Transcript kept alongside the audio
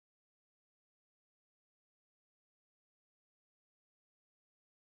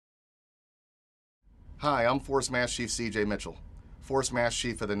Hi, I'm Force Master Chief C.J. Mitchell, Force Master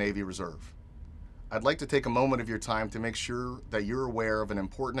Chief of the Navy Reserve. I'd like to take a moment of your time to make sure that you're aware of an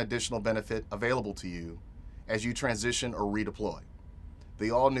important additional benefit available to you as you transition or redeploy. The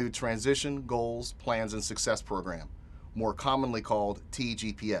all-new Transition, Goals, Plans, and Success Program, more commonly called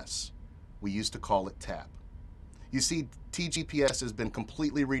TGPS. We used to call it TAP. You see, TGPS has been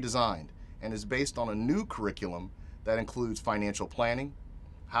completely redesigned and is based on a new curriculum that includes financial planning,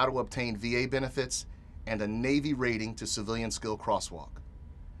 how to obtain VA benefits, and a Navy rating to civilian skill crosswalk.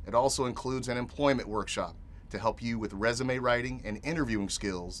 It also includes an employment workshop to help you with resume writing and interviewing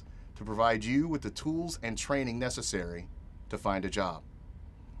skills to provide you with the tools and training necessary to find a job.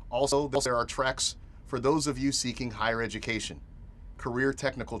 Also, there are tracks for those of you seeking higher education, career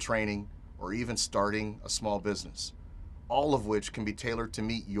technical training, or even starting a small business, all of which can be tailored to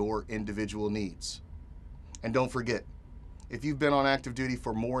meet your individual needs. And don't forget, if you've been on active duty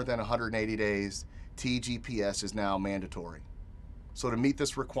for more than 180 days, TGPS is now mandatory. So to meet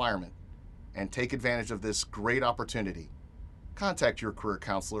this requirement and take advantage of this great opportunity, contact your career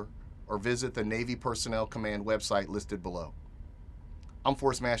counselor or visit the Navy Personnel Command website listed below. I'm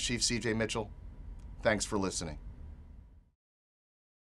Force Master Chief C.J. Mitchell. Thanks for listening.